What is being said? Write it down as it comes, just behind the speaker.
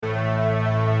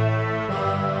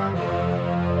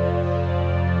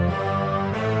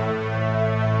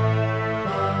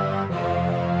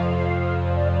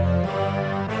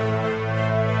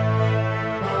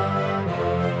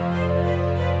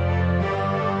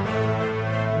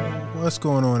What's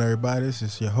going on, everybody? This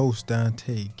is your host,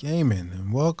 Dante Gaming,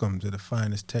 and welcome to the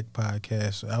finest tech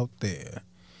podcast out there.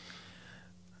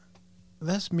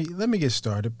 Let me get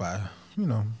started by,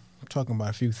 talking about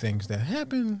a few things that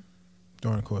happened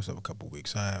during the course of a couple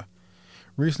weeks. I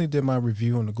recently did my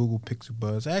review on the Google Pixel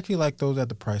Buds. I actually like those at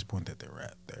the price point that they're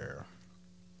at. They're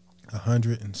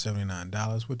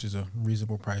 $179, which is a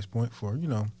reasonable price point for,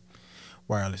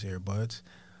 wireless earbuds.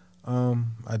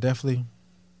 I definitely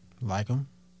like them.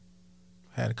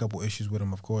 Had a couple issues with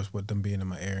them, of course, with them being in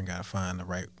my ear, and gotta find the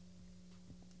right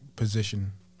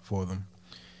position for them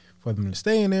to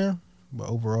stay in there. But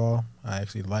overall, I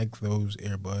actually like those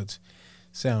earbuds.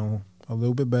 Sound a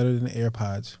little bit better than the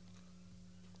AirPods.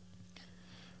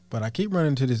 But I keep running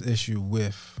into this issue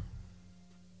with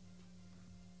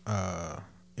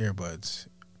earbuds,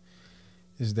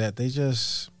 is that they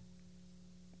just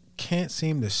can't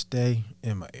seem to stay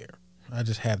in my ear. I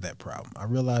just have that problem. I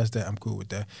realize that I'm cool with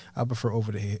that. I prefer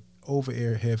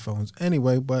over-ear headphones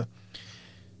anyway, but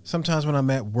sometimes when I'm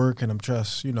at work and I'm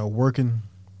just, working,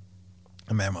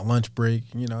 I'm at my lunch break,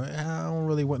 I don't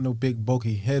really want no big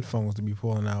bulky headphones to be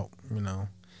pulling out,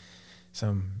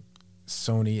 some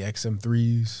Sony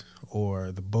XM3s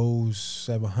or the Bose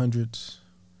 700s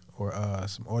or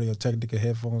some Audio-Technica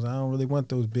headphones. I don't really want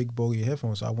those big bulky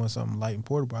headphones, so I want something light and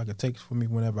portable I can take for me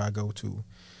whenever I go to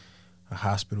a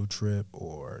hospital trip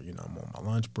or, I'm on my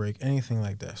lunch break, anything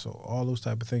like that. So all those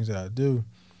type of things that I do,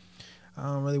 I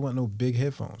don't really want no big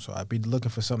headphones. So I'd be looking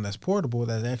for something that's portable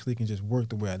that actually can just work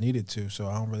the way I need it to. So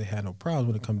I don't really have no problems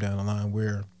when it come down the line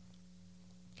where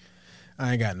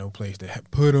I ain't got no place to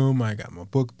put them. I ain't got my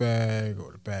book bag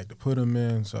or the bag to put them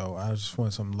in. So I just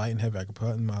want something light and heavy I can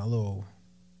put in my little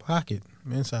pocket,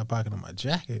 inside pocket of my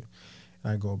jacket,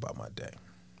 and I go about my day.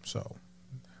 So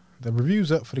the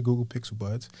review's up for the Google Pixel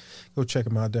Buds. Go check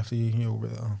them out. Definitely,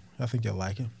 I think you'll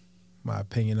like it. My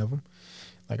opinion of them.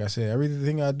 Like I said,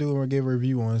 everything I do and give a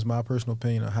review on is my personal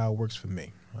opinion of how it works for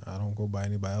me. I don't go by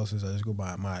anybody else's. I just go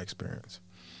by my experience.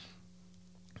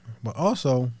 But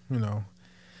also, I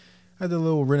did a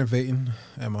little renovating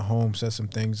at my home, set some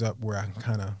things up where I can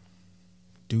kind of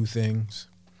do things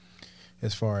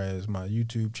as far as my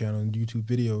YouTube channel and YouTube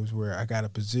videos, where I got a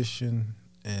position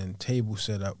and table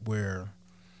set up where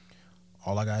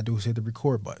all I gotta do is hit the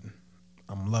record button.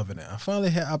 I'm loving it.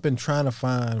 I've been trying to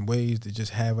find ways to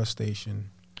just have a station,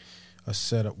 a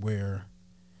setup where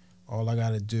all I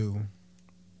gotta do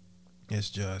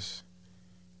is just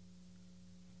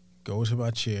go to my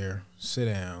chair, sit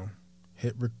down,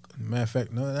 matter of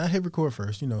fact, no, I hit record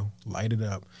first, light it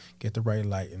up, get the right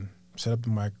lighting, set up the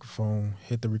microphone,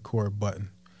 hit the record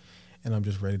button, and I'm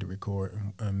just ready to record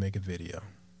and make a video.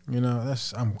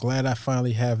 I'm glad I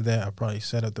finally have that. I probably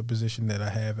set up the position that I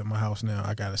have in my house now.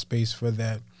 I got a space for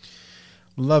that.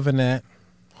 Loving that.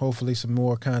 Hopefully some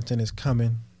more content is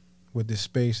coming with this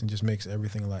space and just makes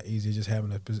everything a lot easier. Just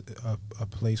having a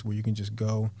place where you can just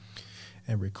go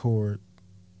and record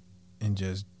and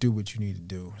just do what you need to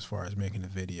do as far as making a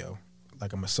video.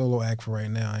 Like, I'm a solo act for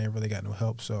right now. I ain't really got no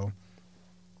help. So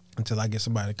until I get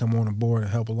somebody to come on board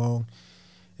and help along,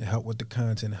 and help with the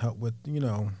content, help with,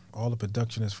 all the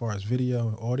production as far as video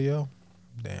and audio,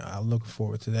 then I'm looking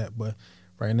forward to that. But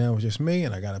right now it's just me,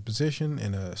 and I got a position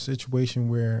in a situation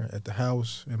where at the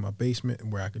house, in my basement,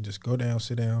 where I can just go down,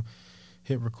 sit down,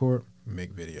 hit record,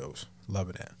 make videos.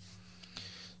 Loving that.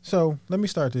 So let me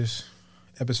start this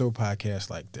episode podcast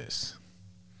like this.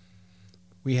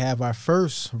 We have our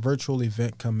first virtual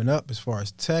event coming up as far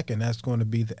as tech, and that's going to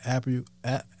be the Apple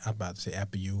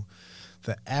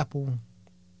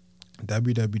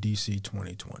WWDC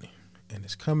 2020, and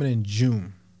it's coming in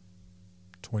June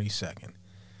 22nd.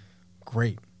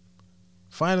 Great.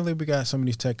 Finally, we got some of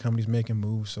these tech companies making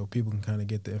moves so people can kind of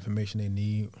get the information they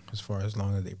need as far as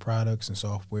long as their products and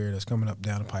software that's coming up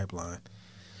down the pipeline.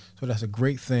 So that's a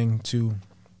great thing to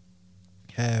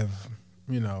have,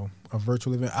 a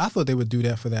virtual event. I thought they would do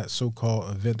that for that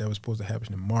so-called event that was supposed to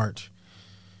happen in March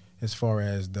as far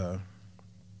as the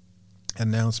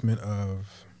announcement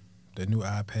of the new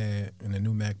iPad and the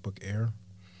new MacBook Air.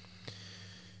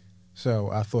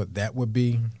 So I thought that would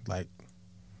be like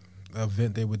an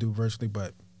event they would do virtually,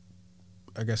 but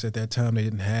I guess at that time they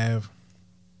didn't have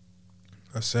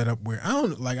a setup where I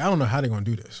don't know how they're gonna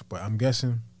do this, but I'm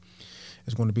guessing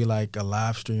it's going to be like a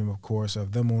live stream, of course,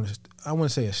 of them on I want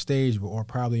to say a stage, or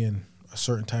probably in a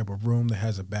certain type of room that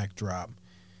has a backdrop,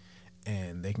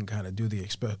 and they can kind of do the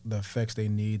effects they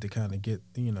need to kind of get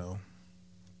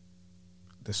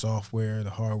the software, the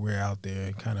hardware out there,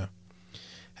 and kind of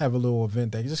have a little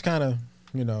event that just kind of,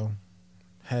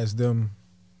 has them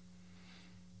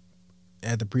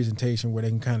at the presentation where they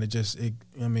can kind of just,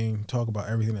 talk about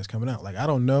everything that's coming out. Like, I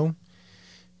don't know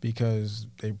because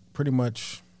they pretty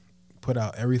much put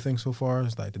out everything so far.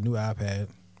 It's like the new iPad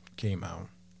came out,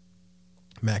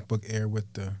 MacBook Air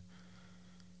with the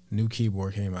new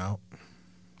keyboard came out,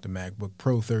 the MacBook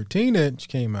Pro 13-inch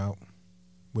came out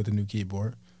with a new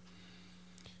keyboard.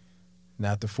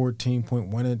 Not the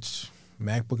 14.1-inch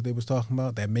MacBook they was talking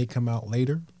about. That may come out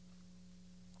later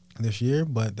this year,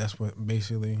 but that's what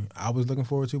basically I was looking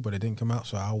forward to, but it didn't come out,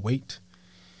 so I'll wait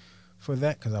for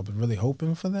that because I was really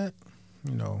hoping for that.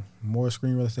 You know, more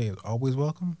screen real estate is always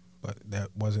welcome, but that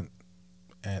wasn't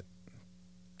at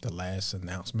the last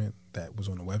announcement that was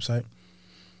on the website.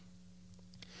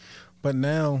 But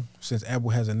now, since Apple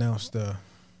has announced a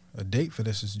date for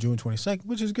this, it's June 22nd,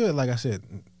 which is good. Like I said,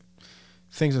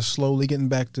 things are slowly getting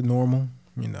back to normal.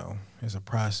 You know, it's a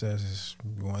process.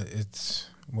 It's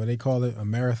what they call it, a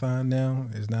marathon now.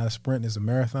 It's not a sprint, it's a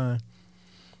marathon.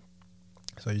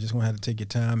 So you're just going to have to take your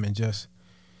time and just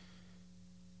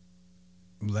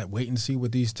wait and see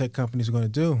what these tech companies are going to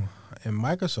do. And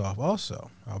Microsoft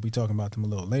also, I'll be talking about them a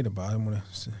little later, but I don't want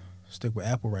to stick with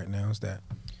Apple right now, is that,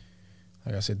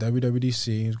 like I said,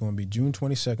 WWDC is going to be June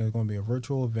 22nd. It's going to be a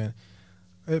virtual event.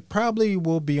 It probably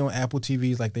will be on Apple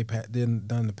TVs like they've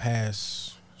done the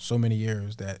past so many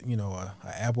years, that, you know, a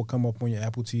app will come up on your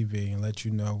Apple TV and let you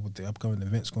know what the upcoming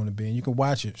event's going to be. And you can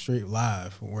watch it straight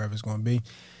live wherever it's going to be.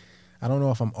 I don't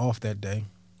know if I'm off that day,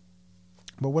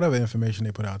 but whatever information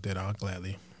they put out there, I'll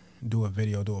gladly do a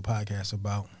video, do a podcast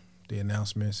about the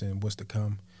announcements and what's to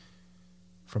come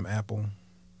from Apple.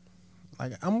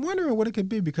 Like, I'm wondering what it could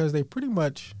be, because they pretty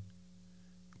much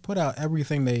put out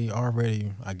everything they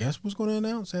already, I guess, was going to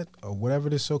announce at, or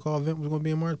whatever this so-called event was going to be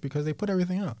in March, because they put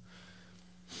everything out.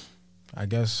 I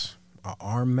guess an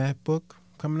ARM MacBook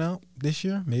coming out this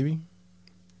year, maybe.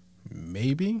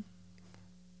 Maybe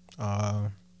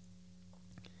a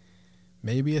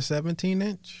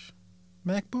 17-inch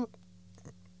MacBook.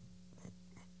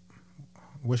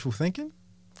 Wishful thinking,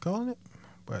 calling it.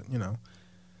 But, you know,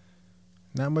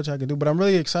 not much I can do. But I'm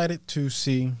really excited to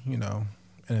see, you know,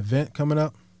 an event coming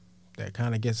up that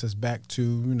kind of gets us back to,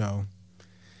 you know,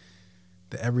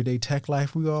 the everyday tech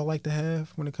life we all like to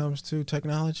have when it comes to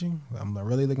technology. I'm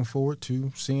really looking forward to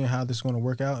seeing how this is going to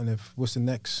work out, and if what's the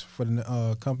next for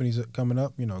the companies coming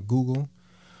up. You know, Google,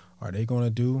 are they going to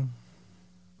do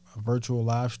a virtual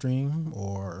live stream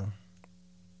or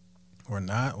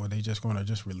not? Or are they just going to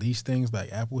just release things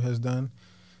like Apple has done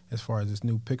as far as this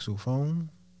new Pixel phone?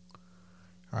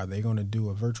 Are they going to do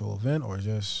a virtual event, or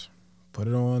just put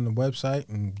it on the website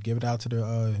and give it out to the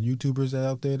YouTubers that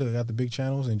out there that got the big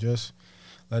channels and just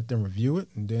let them review it,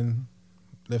 and then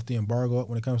lift the embargo up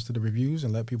when it comes to the reviews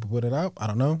and let people put it out? I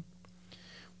don't know.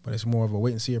 But it's more of a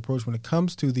wait-and-see approach when it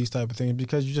comes to these type of things,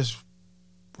 because you just,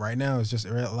 right now, it's just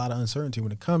a lot of uncertainty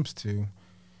when it comes to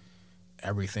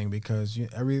everything, because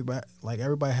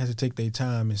everybody has to take their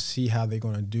time and see how they're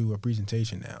going to do a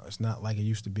presentation now. It's not like it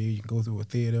used to be. You can go through a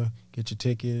theater, get your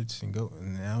tickets, and go.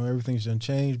 And now everything's done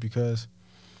changed because,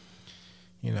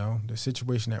 you know, the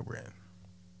situation that we're in.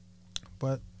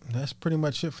 But that's pretty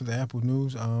much it for the Apple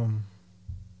news.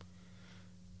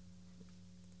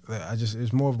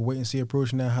 It's more of a wait and see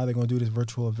approach now, how they're going to do this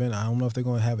virtual event. I don't know if they're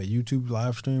going to have a YouTube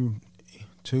live stream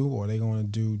too, or they're going to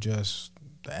do just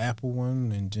the Apple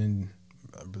one and then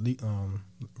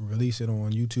release it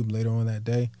on YouTube later on that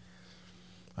day.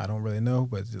 I don't really know,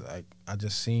 but like, I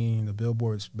just seen the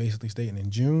billboards basically stating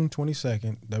in June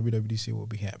 22nd, WWDC will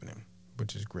be happening,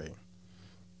 which is great.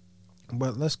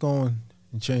 But let's go on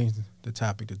and change the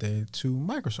topic today to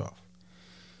Microsoft,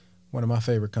 one of my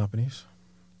favorite companies.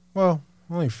 Well,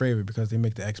 only favorite because they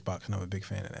make the Xbox, and I'm a big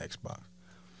fan of the Xbox.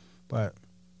 But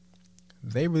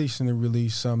they recently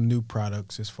released some new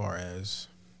products as far as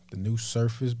the new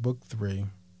Surface Book 3,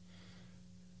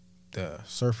 the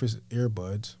Surface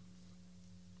earbuds.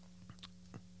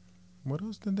 What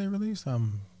else did they release?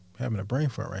 I'm having a brain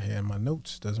fart right here, and my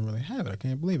notes doesn't really have it. I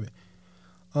can't believe it.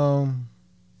 I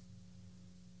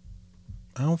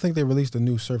don't think they released a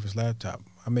new Surface laptop.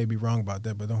 I may be wrong about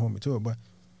that, but don't hold me to it. But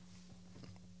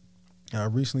I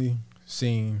recently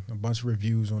seen a bunch of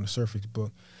reviews on the Surface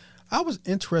Book. I was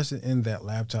interested in that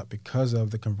laptop because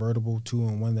of the convertible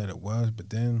 2-in-1 that it was, but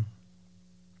then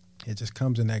it just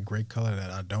comes in that gray color that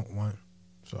I don't want.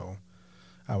 So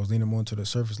I was leaning more to the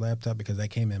Surface laptop because that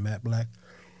came in matte black.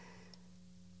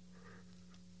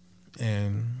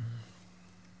 And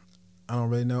I don't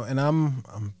really know. And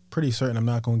I'm pretty certain I'm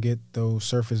not going to get those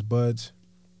Surface Buds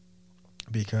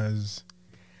because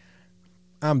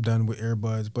I'm done with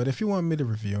earbuds. But if you want me to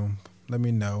review them, let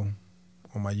me know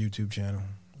on my YouTube channel,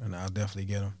 and I'll definitely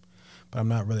get them. But I'm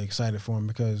not really excited for them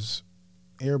because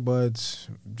earbuds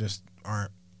just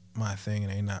aren't my thing,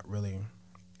 and they're not really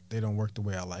they don't work the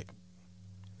way I like.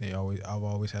 I've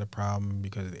always had a problem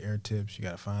because of the ear tips. You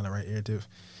got to find the right ear tips,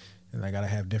 and I got to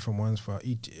have different ones for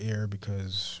each ear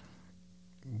because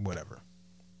whatever.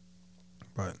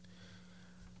 But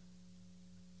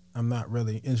I'm not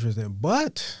really interested.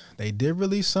 But they did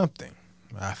release something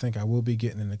I think I will be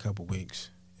getting in a couple weeks.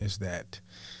 Is that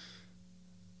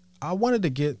I wanted to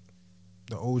get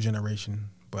the old generation,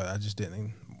 but I just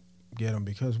didn't get them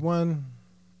because one,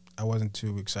 I wasn't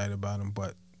too excited about them,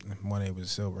 but one, it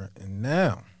was silver, and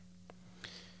now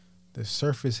the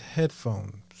Surface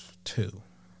headphones 2,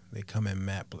 they come in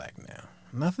matte black now,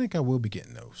 and I think I will be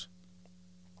getting those,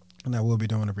 and I will be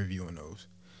doing a review on those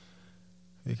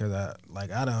because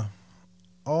out of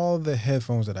all the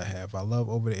headphones that I have, I love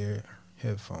over-the-air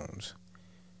headphones,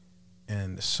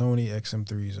 and the Sony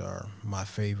XM3s are my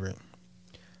favorite.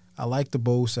 I like the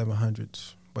Bose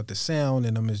 700s, but the sound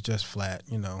in them is just flat,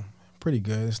 pretty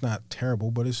good. It's not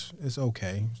terrible, but it's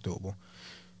okay. It's doable.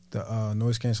 The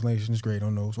noise cancellation is great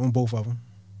on those, on both of them.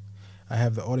 I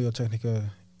have the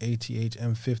Audio-Technica ATH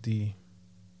M50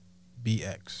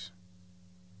 BX,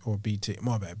 or BT,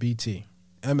 my bad, BT,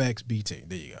 MX BT,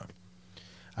 there you go.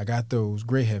 I got those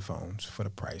great headphones for the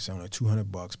price, only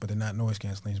 $200, but they're not noise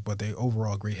cancellation, but they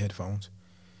overall great headphones.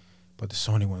 But the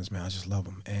Sony ones, man, I just love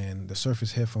them. And the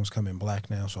Surface headphones come in black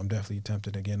now, so I'm definitely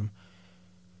tempted to get them.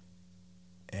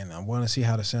 And I want to see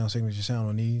how the sound signature sound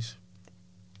on these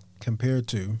compared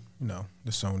to, the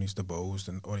Sonys, the Bose,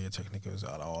 and Audio-Technicas,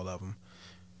 out of all of them.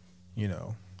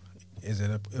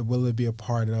 Will it be a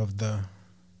part of the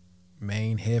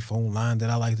main headphone line that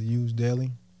I like to use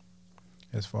daily?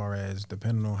 As far as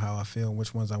depending on how I feel and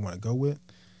which ones I want to go with,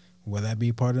 will that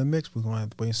be part of the mix? We're going to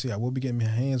have to wait and see. I will be getting my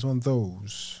hands on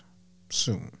those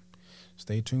soon.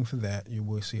 Stay tuned for that. You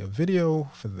will see a video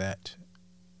for that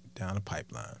down the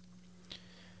pipeline.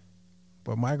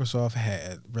 But Microsoft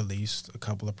had released a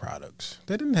couple of products.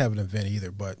 They didn't have an event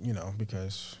either, but,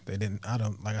 because they didn't,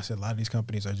 like I said, a lot of these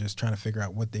companies are just trying to figure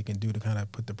out what they can do to kind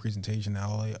of put the presentation out,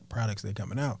 all the products that are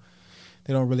coming out.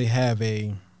 They don't really have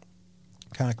a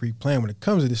concrete plan when it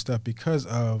comes to this stuff because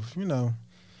of,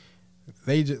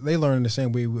 they learn the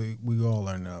same way we all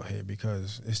learn out here,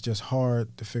 because it's just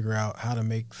hard to figure out how to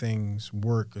make things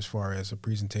work as far as a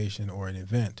presentation or an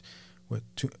event with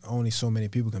only so many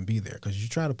people can be there, because you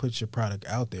try to put your product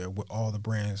out there with all the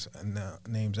brands and the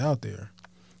names out there,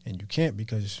 and you can't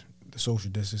because the social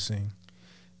distancing,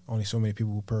 only so many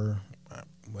people per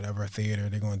whatever theater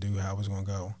they're going to do, how it's going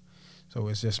to go. So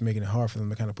it's just making it hard for them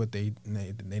to kind of put their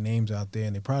names out there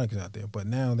and their products out there. But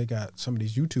now they got some of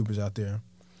these YouTubers out there.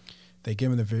 They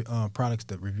giving the products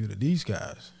that review to these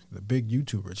guys, the big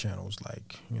YouTuber channels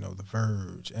like, The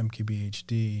Verge,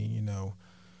 MKBHD,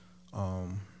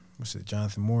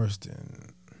 Jonathan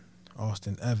Morriston,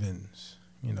 Austin Evans,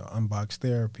 Unbox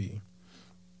Therapy,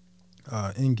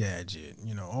 Engadget,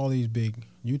 all these big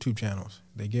YouTube channels.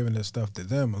 They giving this stuff to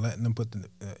them and letting them putting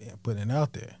it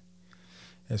out there.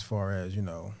 As far as,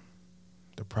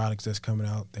 the products that's coming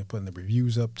out, they're putting the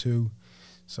reviews up too.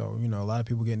 So, a lot of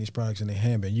people getting these products in their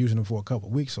hand, been using them for a couple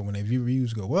of weeks. So when their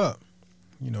reviews go up,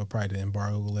 probably the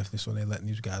embargo lifted, so they're letting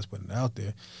these guys put it out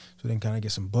there so they can kind of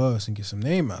get some buzz and get some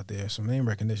name out there, some name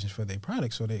recognition for their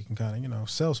products, so they can kind of,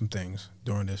 sell some things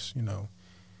during this,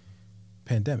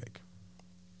 pandemic,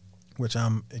 which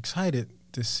I'm excited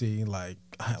to see. Like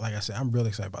I said, I'm really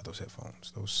excited about those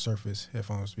headphones, those Surface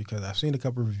headphones, because I've seen a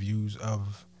couple of reviews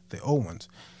of the old ones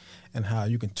and how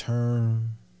you can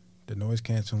turn the noise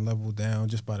canceling level down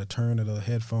just by the turn of the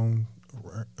headphone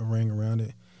ring around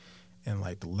it, and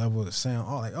like the level of the sound,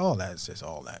 all that is just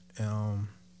all that.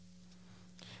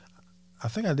 I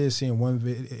think I did see in one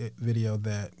video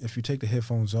that if you take the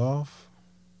headphones off,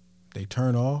 they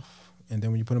turn off, and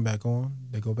then when you put them back on,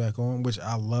 they go back on, which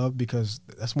I love, because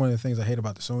that's one of the things I hate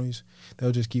about the Sonys.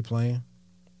 They'll just keep playing.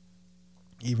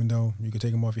 Even though you can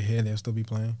take them off your head, they'll still be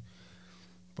playing.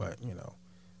 But,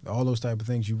 all those type of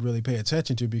things you really pay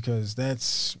attention to, because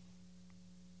that's,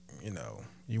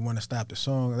 you want to stop the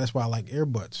song. That's why I like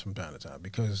earbuds from time to time,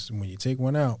 because when you take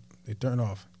one out, they turn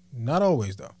off. Not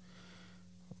always, though.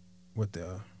 With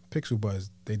the Pixel Buds,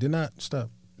 they did not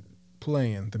stop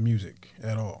playing the music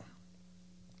at all,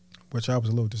 which I was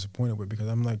a little disappointed with, because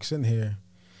I'm like sitting here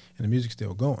and the music's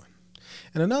still going.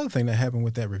 And another thing that happened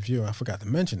with that review, I forgot to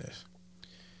mention this.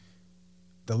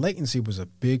 The latency was a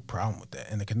big problem with that,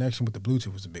 and the connection with the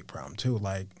Bluetooth was a big problem too.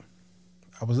 Like,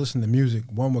 I was listening to music,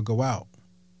 one would go out,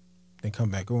 then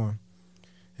come back on,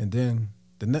 and then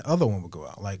the other one would go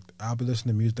out. Like, I'll be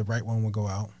listening to music, the right one would go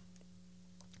out,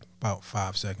 about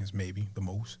 5 seconds maybe, the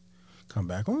most, come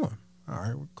back on. All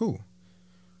right, cool.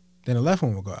 Then the left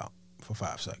one would go out for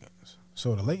 5 seconds.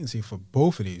 So the latency for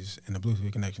both of these in the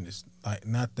Bluetooth connection is like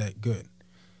not that good.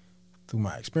 Through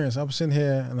my experience, I was sitting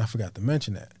here and I forgot to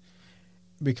mention that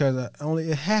because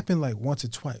it happened like once or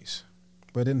twice,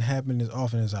 but it didn't happen as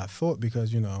often as I thought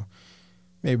because,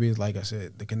 maybe like I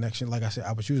said, the connection, like I said,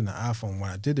 I was using the iPhone when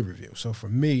I did the review. So for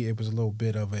me, it was a little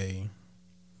bit of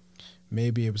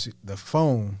maybe it was the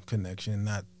phone connection,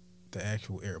 not the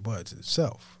actual earbuds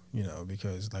itself,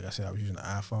 because like I said, I was using the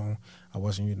iPhone. I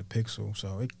wasn't using the Pixel.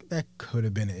 So that could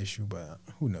have been an issue, but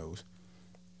who knows?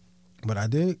 But I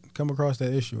did come across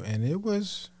that issue, and it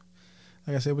was,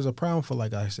 like I said, it was a problem for,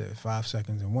 like I said, 5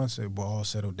 seconds. And once it all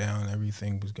settled down,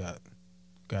 everything got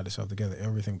itself together.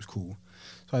 Everything was cool.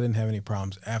 So I didn't have any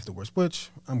problems afterwards,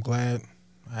 which I'm glad.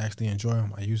 I actually enjoy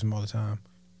them. I use them all the time.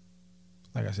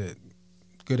 Like I said,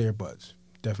 good earbuds.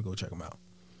 Definitely go check them out.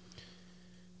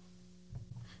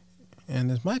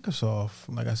 And as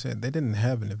Microsoft, like I said, they didn't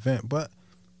have an event, but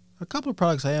a couple of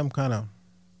products I am kind of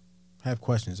have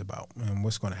questions about and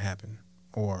what's going to happen,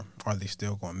 or are they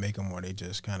still going to make them, or they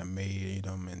just kind of made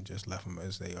them and just left them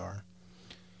as they are.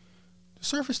 The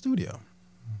Surface Studio,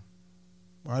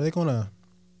 are they going to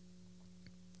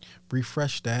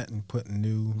refresh that and put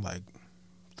new like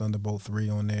Thunderbolt 3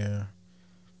 on there,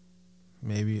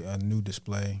 maybe a new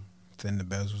display, thin the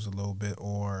bezels a little bit,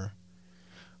 or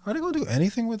are they going to do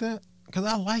anything with that? Because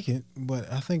I like it,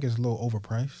 but I think it's a little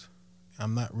overpriced.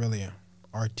 I'm not really an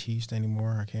artiste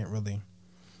anymore. I can't really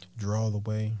draw the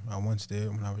way I once did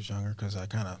when I was younger because I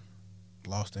kind of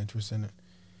lost interest in it.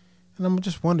 And I'm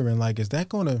just wondering, like, is that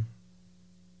going to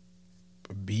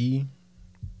be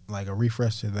like a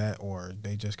refresh to that, or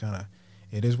they just kind of,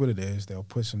 it is what it is. They'll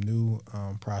put some new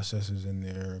processors in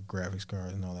their graphics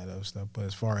cards and all that other stuff. But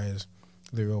as far as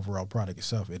the overall product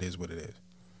itself, it is what it is.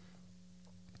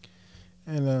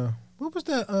 And what was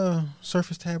that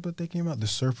Surface tablet that came out? The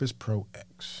Surface Pro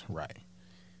X, right?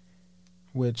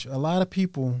 Which a lot of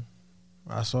people,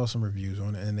 I saw some reviews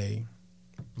on it, and they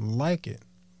like it,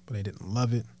 but they didn't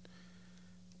love it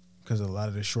because of a lot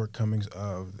of the shortcomings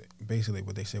of basically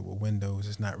what they said with Windows.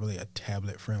 It's not really a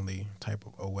tablet-friendly type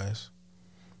of OS.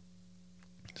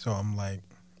 So I'm like,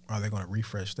 are they going to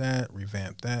refresh that,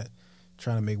 revamp that,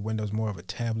 trying to make Windows more of a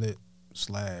tablet /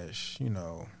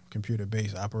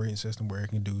 computer-based operating system where it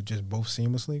can do just both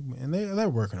seamlessly? And they're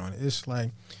working on it. It's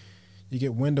like you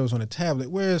get Windows on a tablet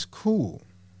where it's cool.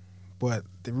 But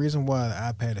the reason why the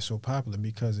iPad is so popular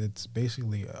because it's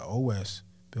basically an OS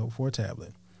built for a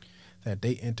tablet that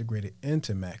they integrated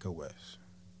into Mac OS.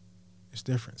 It's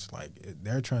different. It's like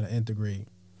they're trying to integrate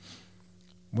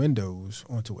Windows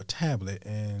onto a tablet,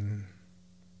 and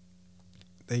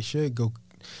they should go.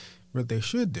 What they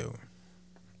should do,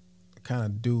 kind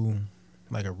of do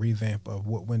like a revamp of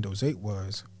what Windows 8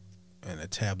 was in a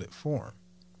tablet form,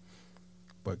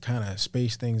 but kind of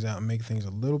space things out and make things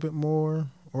a little bit more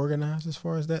organized as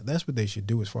far as that. That's what they should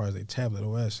do as far as a tablet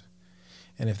OS.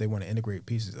 And if they want to integrate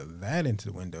pieces of that into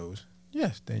the Windows,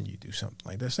 yes, then you do something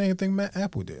like that. Same thing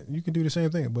Apple did. You can do the same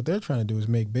thing. What they're trying to do is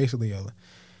make basically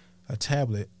a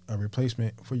tablet a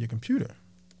replacement for your computer,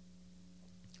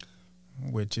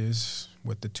 which is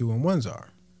what the 2-in-1s are.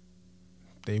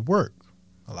 They work.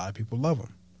 A lot of people love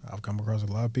them. I've come across a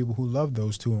lot of people who love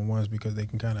those 2-in-1s because they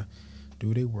can kind of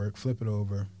do their work, flip it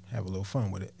over, have a little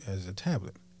fun with it as a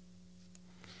tablet.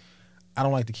 I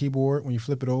don't like the keyboard when you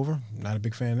flip it over. Not a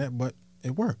big fan of that, but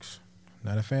it works.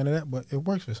 Not a fan of that, but it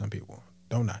works for some people.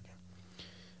 Don't knock it.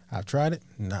 I've tried it,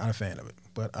 not a fan of it,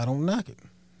 but I don't knock it.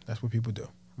 That's what people do.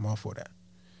 I'm all for that.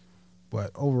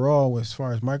 But overall, as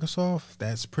far as Microsoft,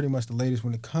 that's pretty much the latest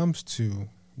when it comes to,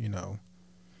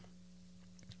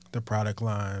 the product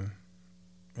line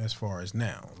as far as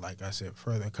now. Like I said,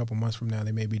 further, a couple months from now,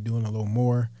 they may be doing a little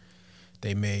more.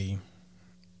 They may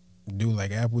do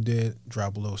like Apple did,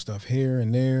 drop a little stuff here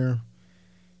and there,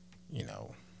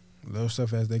 little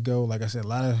stuff as they go. Like I said, a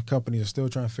lot of companies are still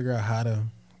trying to figure out how to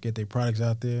get their products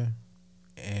out there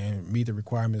and meet the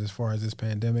requirements as far as this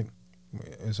pandemic.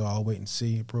 It's all wait and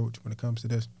see approach when it comes to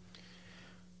this.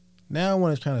 Now I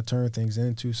want to kind of turn things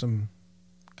into some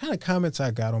kind of comments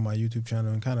I got on my YouTube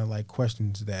channel and kind of like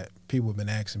questions that people have been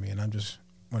asking me, and I just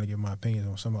want to give my opinions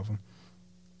on some of them.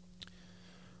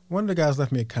 One of the guys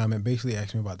left me a comment basically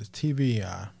asking me about this TV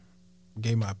I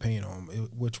gave my opinion on,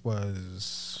 which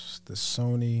was the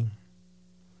Sony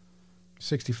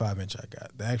 65-inch I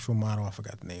got. The actual model, I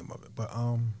forgot the name of it. But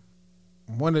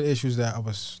one of the issues that I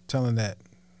was telling that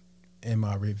in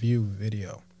my review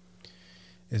video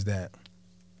is that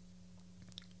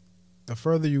the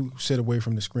further you sit away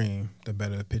from the screen, the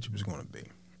better the picture is going to be.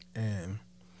 And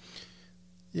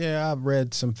yeah, I've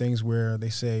read some things where they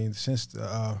say since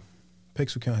the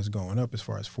pixel count has gone up as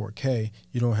far as 4K,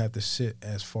 you don't have to sit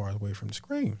as far away from the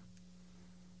screen,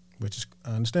 which is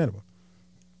understandable.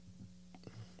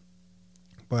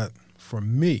 But for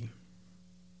me,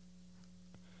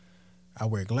 I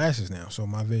wear glasses now, so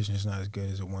my vision is not as good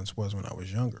as it once was when I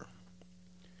was younger.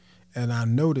 And I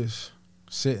notice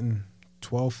sitting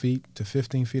 12 feet to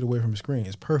 15 feet away from the screen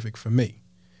is perfect for me.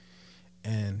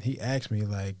 And he asked me,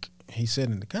 like, he said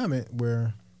in the comment,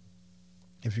 where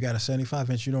if you got a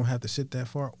 75-inch, you don't have to sit that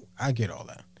far. I get all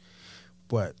that.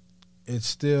 But it's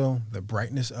still the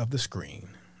brightness of the screen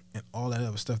and all that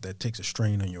other stuff that takes a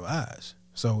strain on your eyes.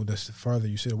 So the farther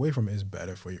you sit away from it is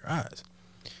better for your eyes.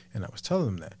 And I was telling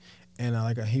him that. And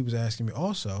he was asking me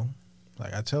also,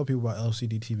 like I tell people about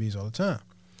LCD TVs all the time.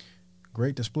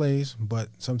 Great displays, but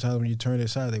sometimes when you turn it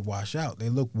aside, they wash out. They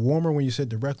look warmer when you sit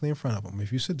directly in front of them.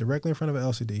 If you sit directly in front of an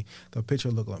LCD, the picture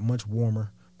will look like much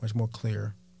warmer, much more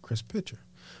clear, crisp picture.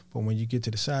 But when you get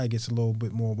to the side, it gets a little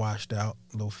bit more washed out,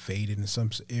 a little faded in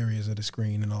some areas of the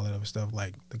screen and all that other stuff.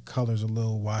 Like the colors are a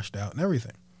little washed out and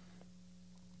everything.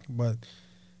 But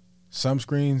some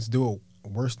screens do it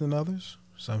worse than others.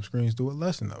 Some screens do it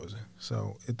less than others.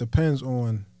 So it depends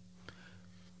on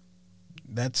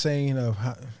that saying of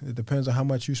how, it depends on how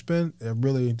much you spend. It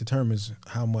really determines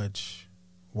how much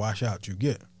washout you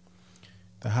get.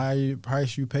 The higher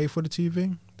price you pay for the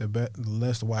TV, the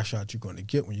less washout you're going to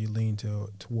get when you lean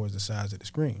towards the size of the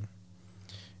screen.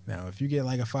 Now, if you get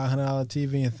like a $500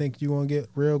 TV and think you're going to get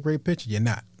real great picture, you're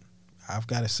not. I've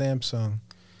got a Samsung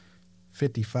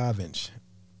 55-inch.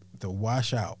 The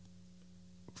washout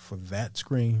for that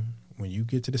screen when you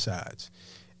get to the sides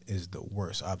is the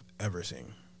worst I've ever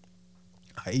seen.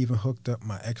 I even hooked up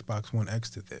my Xbox One X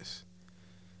to this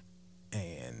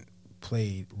and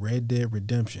played Red Dead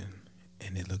Redemption,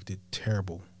 and it looked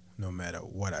terrible no matter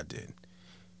what I did.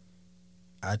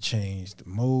 I changed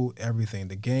mode, everything.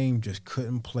 The game just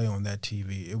couldn't play on that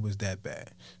TV. It was that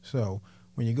bad. So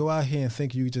when you go out here and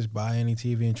think you just buy any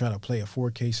TV and try to play a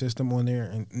 4K system on there,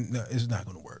 and no, it's not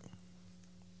going to work.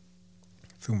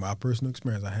 Through my personal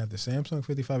experience, I have the Samsung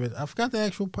 55-inch. I forgot the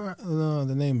actual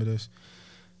the name of this,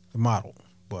 the model,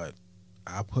 but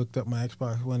I hooked up my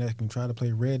Xbox One X and tried to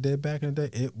play Red Dead back in the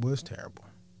day. It was terrible.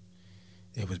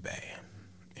 It was bad.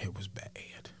 It was bad.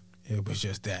 It was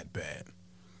just that bad.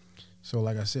 So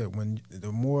like I said, when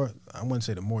the more, I wouldn't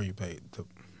say the more you pay,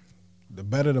 the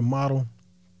better the model,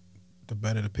 the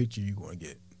better the picture you're going to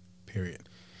get, period.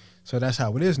 So that's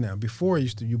how it is now. Before,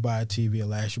 you buy a TV, it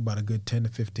lasts you about a good 10 to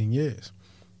 15 years.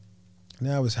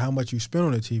 Now it's how much you spend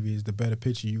on the TV is the better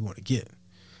picture you're going to get.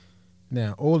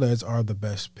 Now, OLEDs are the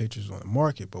best pictures on the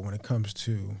market, but when it comes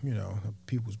to,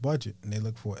 people's budget and they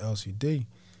look for LCD,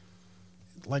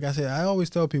 like I said, I always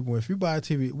tell people, if you buy a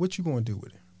TV, what you going to do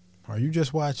with it? Are you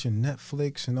just watching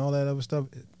Netflix and all that other stuff?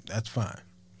 That's fine.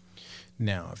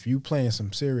 Now, if you playing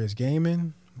some serious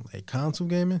gaming, like console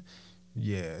gaming,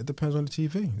 yeah, it depends on the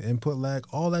TV. The input lag,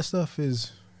 all that stuff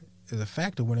is a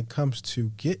factor when it comes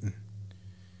to getting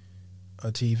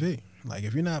a TV. Like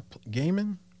if you're not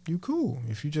gaming, you cool.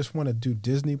 If you just want to do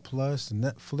Disney Plus,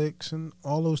 Netflix, and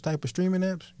all those type of streaming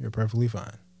apps, you're perfectly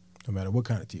fine, no matter what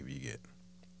kind of TV you get.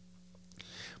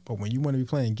 But when you want to be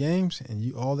playing games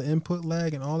and all the input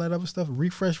lag and all that other stuff,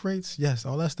 refresh rates, yes,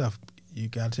 all that stuff, you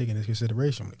got to take into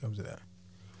consideration when it comes to that.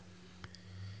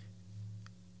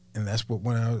 And that's what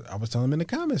when I was telling him in the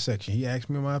comment section, he asked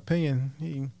me my opinion.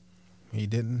 He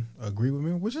didn't agree with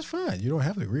me, which is fine. You don't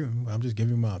have to agree with me. I'm just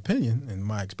giving my opinion and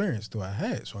my experience that I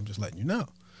had, so I'm just letting you know.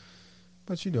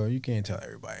 But you can't tell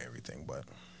everybody everything, but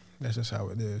that's just how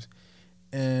it is.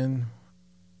 And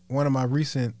one of my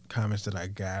recent comments that I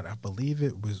got, I believe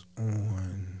it was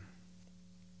on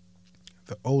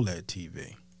the OLED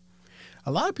TV.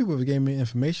 A lot of people have gave me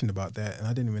information about that, and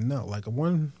I didn't even know. Like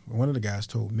one of the guys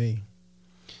told me,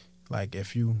 like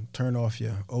if you turn off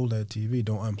your OLED TV,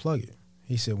 don't unplug it.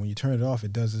 He said when you turn it off,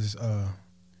 it does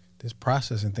this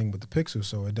processing thing with the pixels,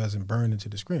 so it doesn't burn into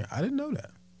the screen. I didn't know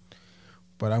that,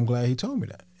 but I'm glad he told me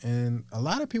that. And a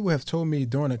lot of people have told me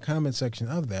during the comment section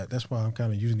of that. That's why I'm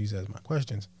kind of using these as my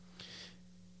questions.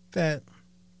 That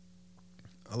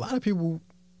a lot of people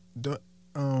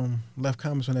left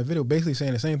comments on that video basically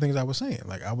saying the same things I was saying.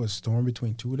 Like I was torn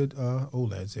between two of the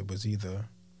OLEDs. It was either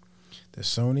the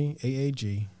Sony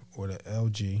AAG or the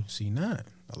LG C9.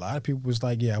 A lot of people was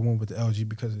like, yeah, I went with the LG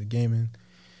because of the gaming,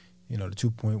 the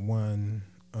 2.1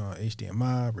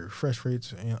 HDMI, refresh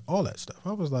rates, and all that stuff.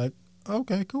 I was like,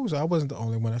 okay, cool. So I wasn't the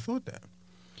only one that thought that.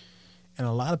 And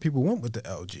a lot of people went with the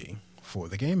LG for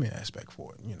the gaming aspect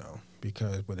for it,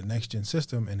 because with the next gen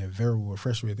system and the variable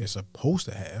refresh rate they're supposed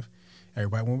to have,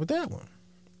 everybody went with that one.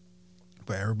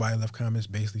 But everybody left comments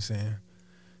basically saying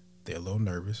they're a little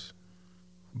nervous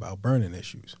about burning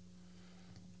issues.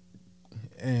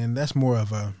 And that's more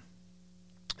of a,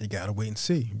 you got to wait and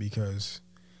see, because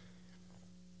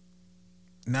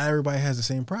not everybody has the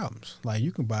same problems. Like,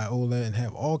 you can buy OLED and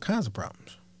have all kinds of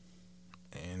problems.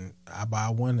 And I buy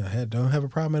one that don't have a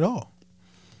problem at all.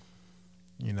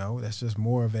 You know, that's just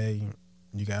more of a,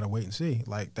 you got to wait and see.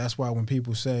 Like, that's why when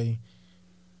people say,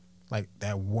 like,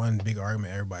 that one big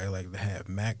argument everybody like to have,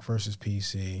 Mac versus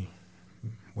PC,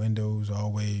 Windows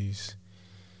always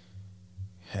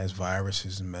has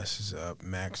viruses and messes up.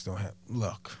 Macs don't have.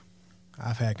 Look,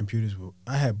 I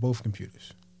had both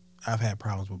computers. I've had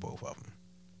problems with both of them.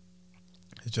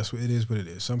 It's just, it is what it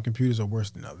is. Some computers are worse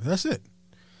than others. That's it.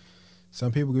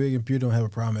 Some people get a computer, don't have a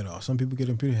problem at all. Some people get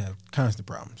a computer, have constant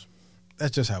problems.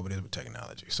 That's just how it is with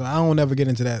technology. So I don't ever get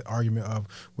into that argument of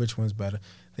which one's better.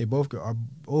 They both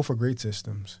are great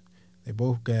systems. They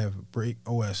both have great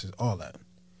OSs, all that.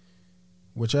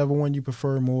 Whichever one you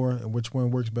prefer more and which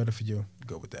one works better for you,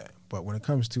 go with that. But when it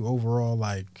comes to overall,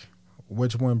 like,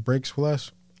 which one breaks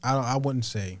less, I wouldn't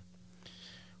say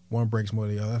one breaks more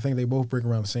than the other. I think they both break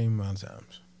around the same amount of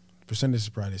times. Percentage is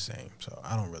probably the same, so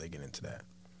I don't really get into that.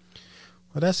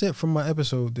 Well, that's it from my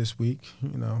episode this week.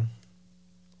 You know,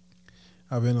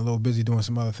 I've been a little busy doing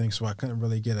some other things, so I couldn't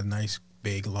really get a nice,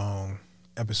 big, long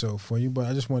episode for you. But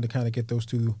I just wanted to kind of get those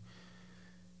two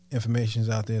informations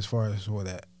out there as far as for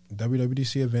that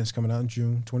WWDC event's coming out on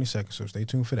June 22nd, so stay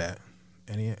tuned for that.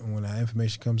 And when that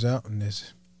information comes out and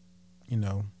it's, you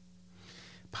know,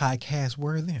 podcast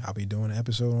worthy, I'll be doing an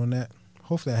episode on that.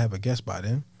 Hopefully I have a guest by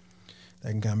then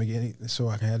that can kind of get it, so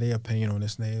I can have their opinion on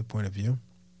this and their point of view.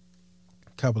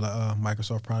 A couple of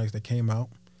Microsoft products that came out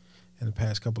in the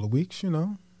past couple of weeks, you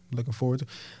know, looking forward to.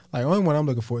 Like, only one I'm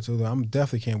looking forward to, I'm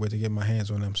definitely can't wait to get my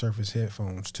hands on them Surface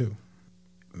headphones too.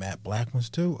 Matte black ones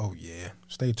too. Oh yeah,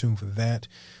 stay tuned for that.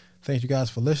 Thank you guys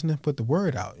for listening. Put the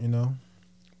word out, you know.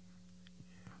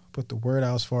 Put the word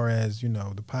out as far as, you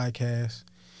know, the podcast.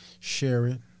 Share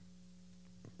it.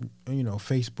 You know,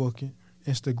 Facebook it,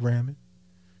 Instagram it,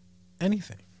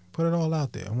 anything. Put it all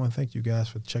out there. I want to thank you guys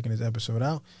for checking this episode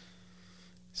out.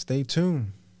 Stay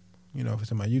tuned, you know,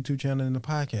 to my YouTube channel and the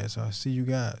podcast. I'll see you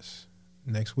guys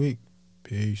next week.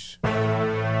 Peace.